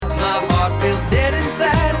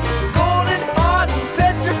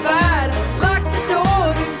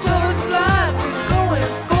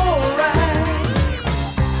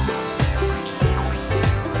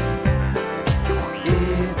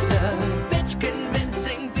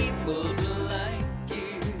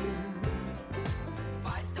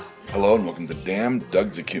Hello and welcome to Damn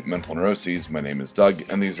Doug's Acute Mental Neuroses. My name is Doug,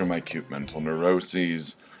 and these are my acute mental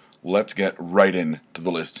neuroses. Let's get right into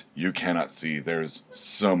the list you cannot see. There's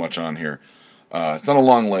so much on here. It's not a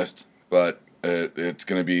long list, but it's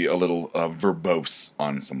going to be a little verbose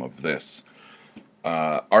on some of this.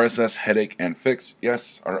 RSS headache and fix.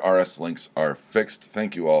 Yes, our RS links are fixed.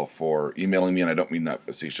 Thank you all for emailing me, and I don't mean that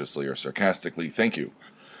facetiously or sarcastically. Thank you,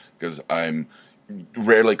 because I'm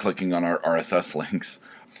rarely clicking on our RSS links.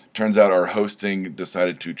 Turns out our hosting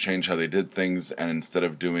decided to change how they did things, and instead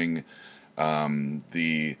of doing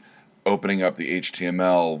the opening up the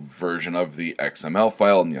HTML version of the XML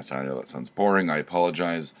file, and yes, I know that sounds boring, I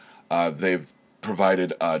apologize, they've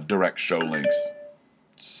provided direct show links.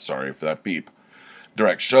 Sorry for that beep.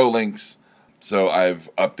 Direct show links. So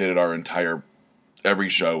I've updated every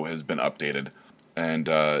show has been updated, and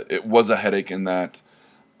it was a headache in that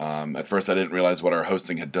at first I didn't realize what our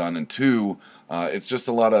hosting had done, and two, it's just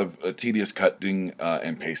a lot of tedious cutting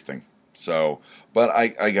and pasting. So, but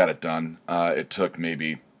I got it done. It took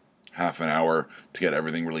maybe half an hour to get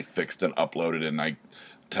everything really fixed and uploaded, and I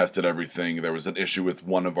tested everything. There was an issue with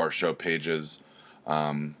one of our show pages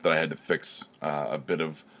that I had to fix, a bit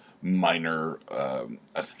of minor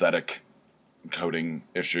aesthetic coding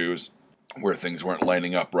issues where things weren't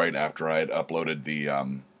lining up right after I had uploaded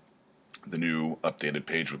the new updated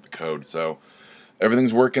page with the code. So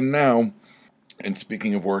everything's working now. And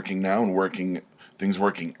speaking of working now and things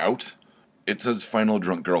working out, it says Final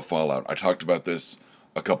Drunk Girl Fallout. I talked about this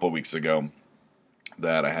a couple weeks ago,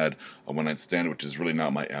 that I had a one-night stand, which is really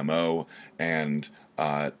not my MO, and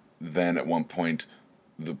then at one point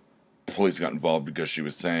the police got involved because she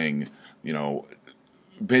was saying,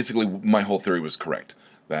 basically my whole theory was correct,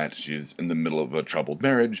 that she's in the middle of a troubled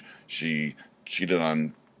marriage, she cheated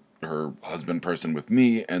on her husband person with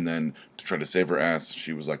me, and then to try to save her ass,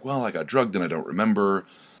 she was like, well, I got drugged and I don't remember.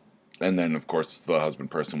 And then, of course, the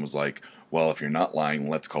husband person was like, well, if you're not lying,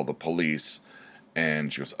 let's call the police.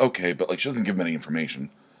 And she goes, okay, but she doesn't give him any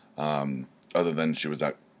information, other than she was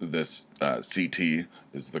at this CT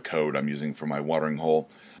is the code I'm using for my watering hole,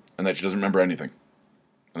 and that she doesn't remember anything,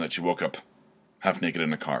 and that she woke up half naked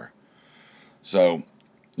in a car. So,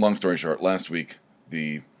 long story short, last week,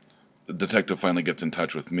 the detective finally gets in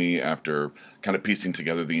touch with me after kind of piecing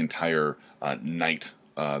together the entire night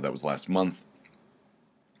that was last month.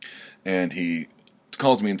 And he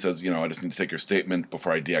calls me and says, I just need to take your statement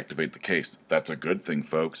before I deactivate the case. That's a good thing,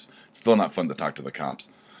 folks. It's still not fun to talk to the cops.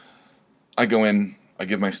 I go in, I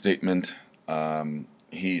give my statement.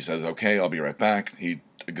 He says, okay, I'll be right back.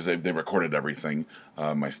 Because they recorded everything,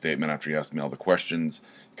 my statement, after he asked me all the questions.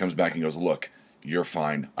 He comes back and goes, look, you're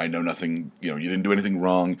fine. I know nothing, you didn't do anything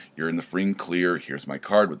wrong. You're in the free and clear. Here's my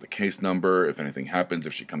card with the case number. If anything happens,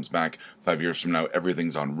 if she comes back 5 years from now,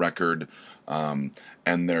 everything's on record. And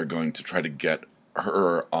they're going to try to get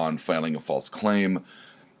her on filing a false claim.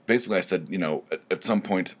 Basically, I said, at some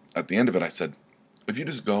point at the end of it, I said, if you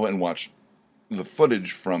just go and watch the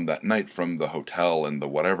footage from that night from the hotel and the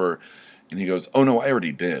whatever. And he goes, oh no, I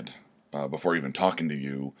already did. Before even talking to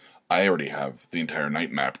you, I already have the entire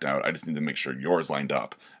night mapped out. I just need to make sure yours lined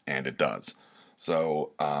up, and it does.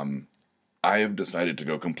 So I have decided to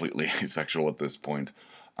go completely asexual at this point.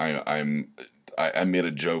 I made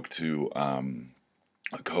a joke to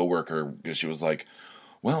a coworker because she was like,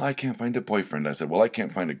 well, I can't find a boyfriend. I said, well, I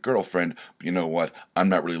can't find a girlfriend, but you know what? I'm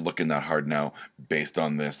not really looking that hard now based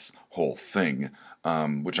on this whole thing,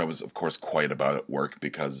 which I was, of course, quiet about at work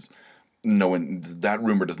because that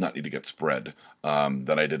rumor does not need to get spread,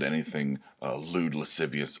 that I did anything lewd,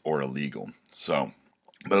 lascivious, or illegal. So,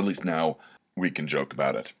 but at least now we can joke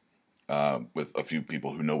about it with a few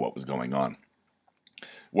people who know what was going on. It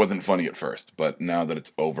wasn't funny at first, but now that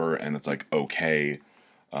it's over and it's okay,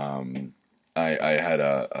 I had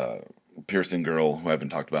a piercing girl who I haven't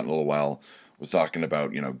talked about in a little while was talking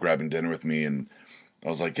about, grabbing dinner with me, and I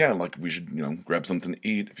was like, yeah, we should, grab something to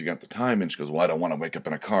eat if you got the time. And she goes, well, I don't want to wake up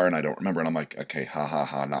in a car and I don't remember. And I'm like, okay, ha ha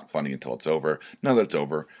ha, not funny until it's over. Now that it's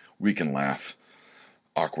over, we can laugh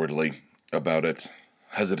awkwardly about it,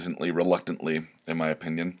 hesitantly, reluctantly, in my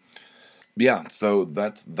opinion. But yeah, so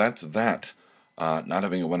that's that. Not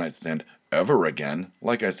having a one-night stand ever again.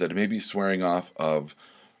 Like I said, maybe swearing off of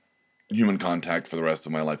human contact for the rest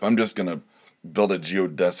of my life. I'm just going to build a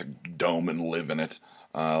geodesic dome and live in it,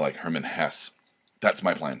 like Herman Hesse. That's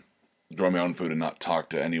my plan. Grow my own food and not talk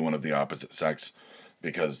to anyone of the opposite sex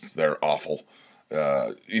because they're awful.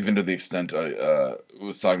 Even to the extent I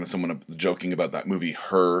was talking to someone joking about that movie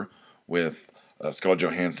Her with Scarlett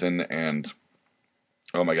Johansson and,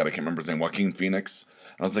 oh my god, I can't remember his name, Joaquin Phoenix.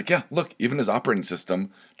 And I was like, yeah, look, even his operating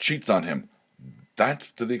system cheats on him.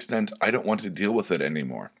 That's to the extent I don't want to deal with it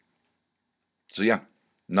anymore. So yeah,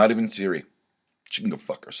 not even Siri. She can go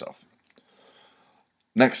fuck herself.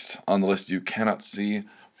 Next on the list you cannot see,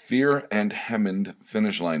 Fear and Hemmend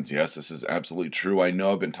finish lines. Yes, this is absolutely true. I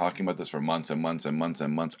know I've been talking about this for months and months and months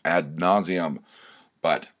and months ad nauseum,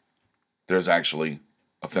 but there's actually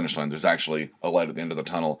a finish line. There's actually a light at the end of the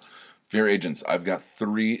tunnel. Fear Agents, I've got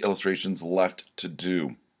 3 illustrations left to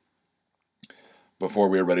do before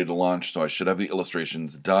we are ready to launch, so I should have the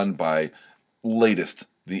illustrations done by latest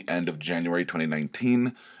the end of January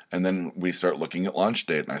 2019, and then we start looking at launch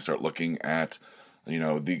date, and I start looking at,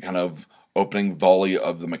 the kind of opening volley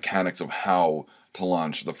of the mechanics of how to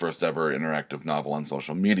launch the first ever interactive novel on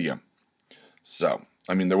social media. So,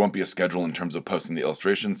 there won't be a schedule in terms of posting the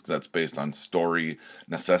illustrations, because that's based on story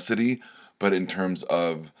necessity, but in terms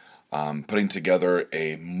of putting together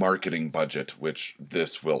a marketing budget, which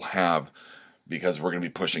this will have, because we're going to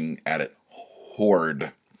be pushing at it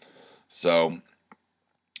hard. So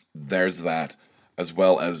there's that, as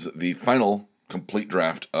well as the final complete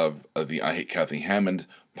draft of the I Hate Kathy Hammond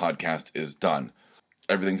podcast is done.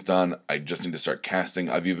 Everything's done. I just need to start casting.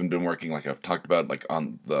 I've even been working, like I've talked about, like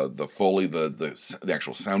on the Foley, the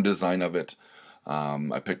actual sound design of it.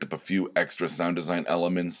 I picked up a few extra sound design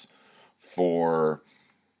elements for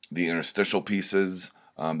the interstitial pieces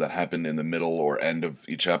that happen in the middle or end of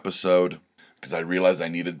each episode, because I realized I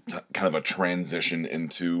needed kind of a transition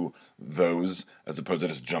into those as opposed to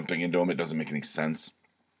just jumping into them. It doesn't make any sense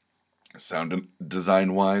sound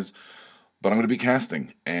design wise. But I'm going to be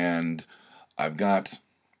casting, and I've got,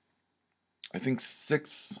 I think,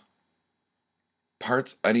 6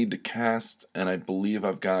 parts I need to cast, and I believe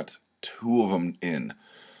I've got 2 of them in.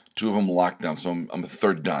 2 of them locked down, so I'm a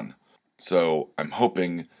third done. So I'm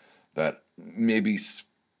hoping that maybe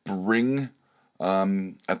spring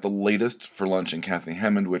at the latest for launching Kathy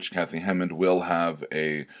Hammond, which Kathy Hammond will have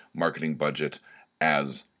a marketing budget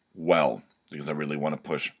as well, because I really want to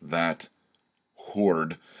push that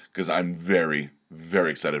horde, because I'm very, very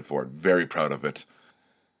excited for it, very proud of it.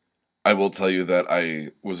 I will tell you that I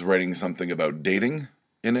was writing something about dating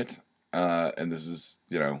in it, and this is,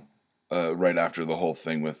 right after the whole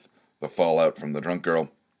thing with the fallout from the drunk girl,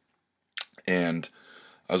 and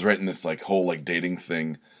I was writing this whole dating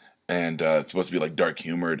thing, and it's supposed to be dark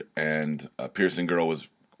humored, and a piercing girl was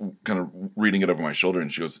kind of reading it over my shoulder,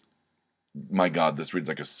 and she goes, "My God, this reads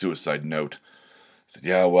like a suicide note." I said,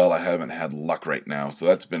 "Yeah, well, I haven't had luck right now," so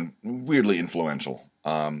that's been weirdly influential.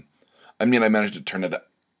 I managed to turn it,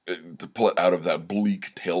 to pull it out of that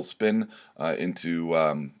bleak tailspin into,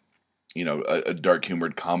 a dark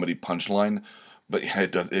humored comedy punchline, but yeah,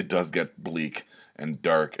 it does get bleak and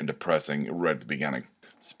dark and depressing right at the beginning.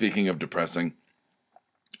 Speaking of depressing,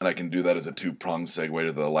 and I can do that as a 2-pronged segue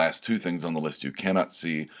to the last 2 things on the list you cannot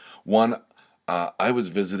see. One, I was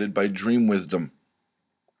visited by Dream Wisdom.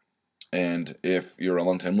 And if you're a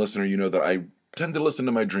long-time listener, you know that I tend to listen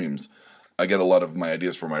to my dreams. I get a lot of my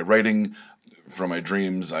ideas for my writing from my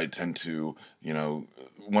dreams. I tend to,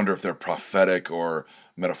 wonder if they're prophetic or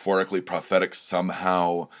metaphorically prophetic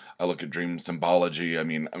somehow. I look at dream symbology.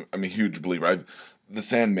 I'm a huge believer. The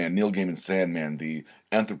Sandman, Neil Gaiman's Sandman, the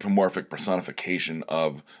anthropomorphic personification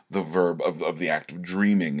of the verb of the act of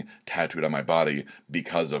dreaming tattooed on my body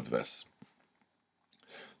because of this.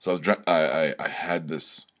 So I had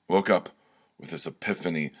this, woke up with this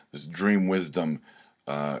epiphany, this dream wisdom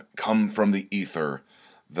come from the ether,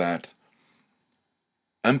 that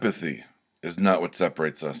empathy is not what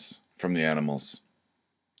separates us from the animals.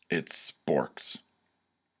 It's sporks.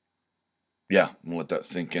 Yeah, I'm going to let that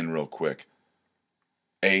sink in real quick.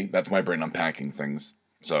 That's my brain unpacking things.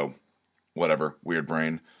 So, whatever, weird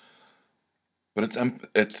brain. But it's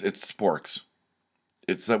sporks.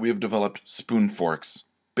 It's that we have developed spoon forks,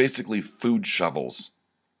 basically food shovels,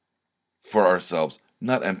 for ourselves,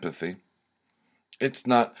 not empathy. It's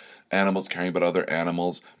not animals caring about other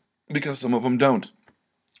animals, because some of them don't.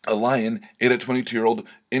 A lion ate a 22-year-old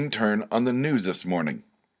intern on the news this morning.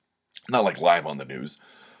 Not live on the news,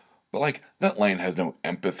 but that lion has no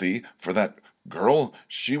empathy for that girl.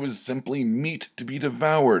 She was simply meat to be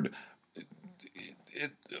devoured.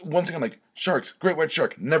 Once again, sharks, great white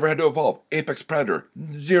shark, never had to evolve, apex predator,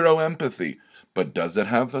 zero empathy. But does it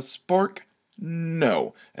have a spork?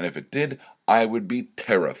 No. And if it did, I would be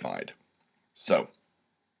terrified. So,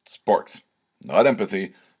 sporks, not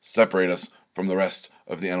empathy, separate us from the rest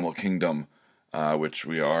of the animal kingdom, which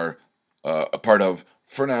we are a part of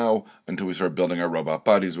for now, until we start building our robot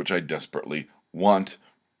bodies, which I desperately want,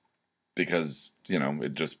 because,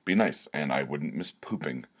 it'd just be nice, and I wouldn't miss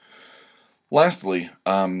pooping. Lastly,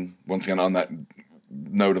 once again on that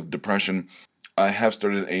note of depression,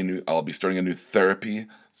 I'll be starting a new therapy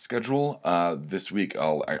schedule this week.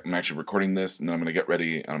 I'm actually recording this, and then I'm going to get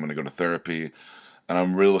ready, and I'm going to go to therapy. And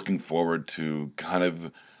I'm really looking forward to kind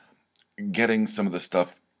of getting some of the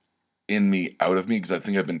stuff in me out of me, because I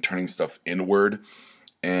think I've been turning stuff inward.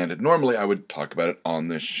 And normally I would talk about it on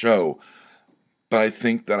this show, but I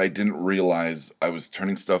think that I didn't realize I was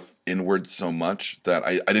turning stuff inward so much that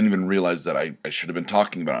I didn't even realize that I should have been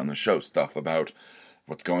talking about it on the show. Stuff about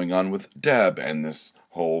what's going on with Deb and this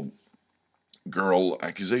whole girl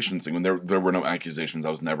accusations thing. When there were no accusations,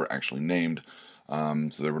 I was never actually named. So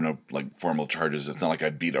there were no like formal charges. It's not like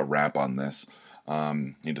I beat a rap on this.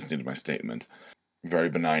 He just needed my statement. Very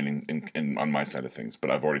benign in on my side of things,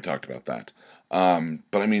 but I've already talked about that.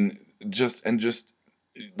 But I mean, just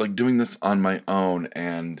like doing this on my own,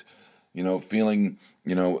 and feeling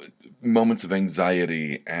moments of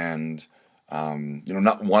anxiety, and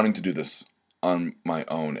not wanting to do this on my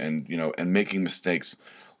own, and and making mistakes,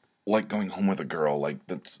 like going home with a girl. Like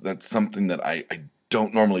that's something that I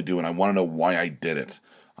don't normally do, and I want to know why I did it.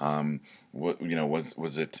 What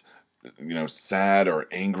was it sad or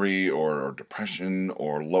angry, or depression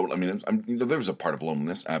or low? I mean, there was a part of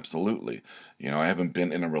loneliness, absolutely. I haven't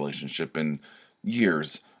been in a relationship in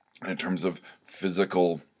years. In terms of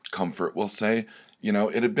physical comfort, we'll say,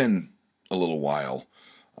 it had been a little while.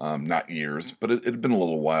 Not years, but it had been a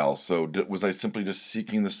little while. So was I simply just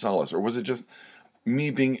seeking the solace, or was it just me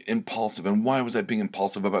being impulsive? And why was I being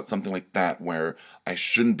impulsive about something like that, where I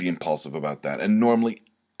shouldn't be impulsive about that? And normally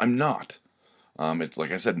I'm not. It's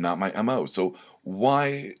like I said, not my MO. So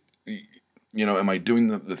why, am I doing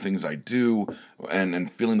the things I do, and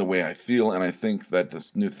feeling the way I feel? And I think that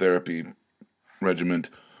this new therapy regimen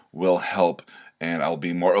will help, and I'll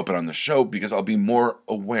be more open on the show because I'll be more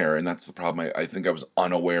aware. And that's the problem. I think I was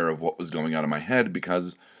unaware of what was going on in my head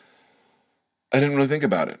because I didn't really think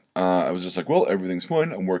about it. I was just like, well, everything's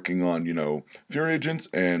fine. I'm working on, Fury Agents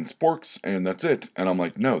and Sporks, and that's it. And I'm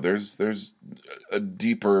like, no, there's a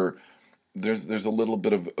deeper, there's a little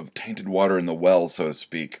bit of tainted water in the well, so to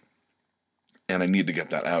speak, and I need to get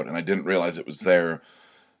that out. And I didn't realize it was there,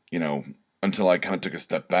 until I kind of took a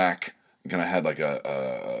step back and kind of had like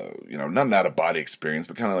not an out-of-body experience,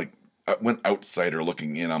 but kind of like I went outsider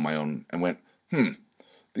looking in on my own and went,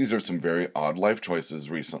 these are some very odd life choices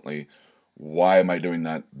recently. Why am I doing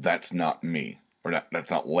that? That's not me, or that's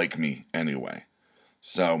not like me anyway.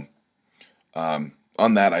 So, on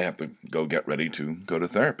that, I have to go get ready to go to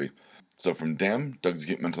therapy. So from Damn, Doug's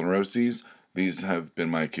Acute Mental Neuroses, these have been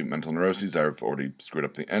my acute mental neuroses. I've already screwed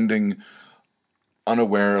up the ending.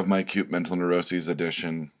 Unaware of my acute mental neuroses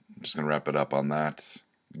edition. I'm just going to wrap it up on that.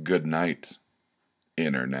 Good night,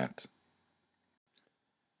 Internet.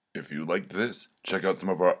 If you liked this, check out some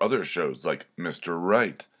of our other shows like Mr.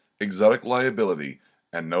 Right, Exotic Liability,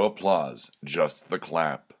 and No Applause, Just the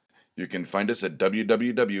Clap. You can find us at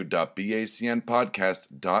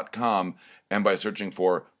www.bacnpodcast.com and by searching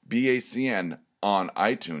for BACN on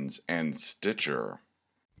iTunes and Stitcher.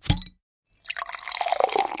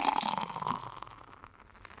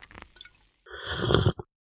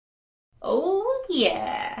 Oh, yeah.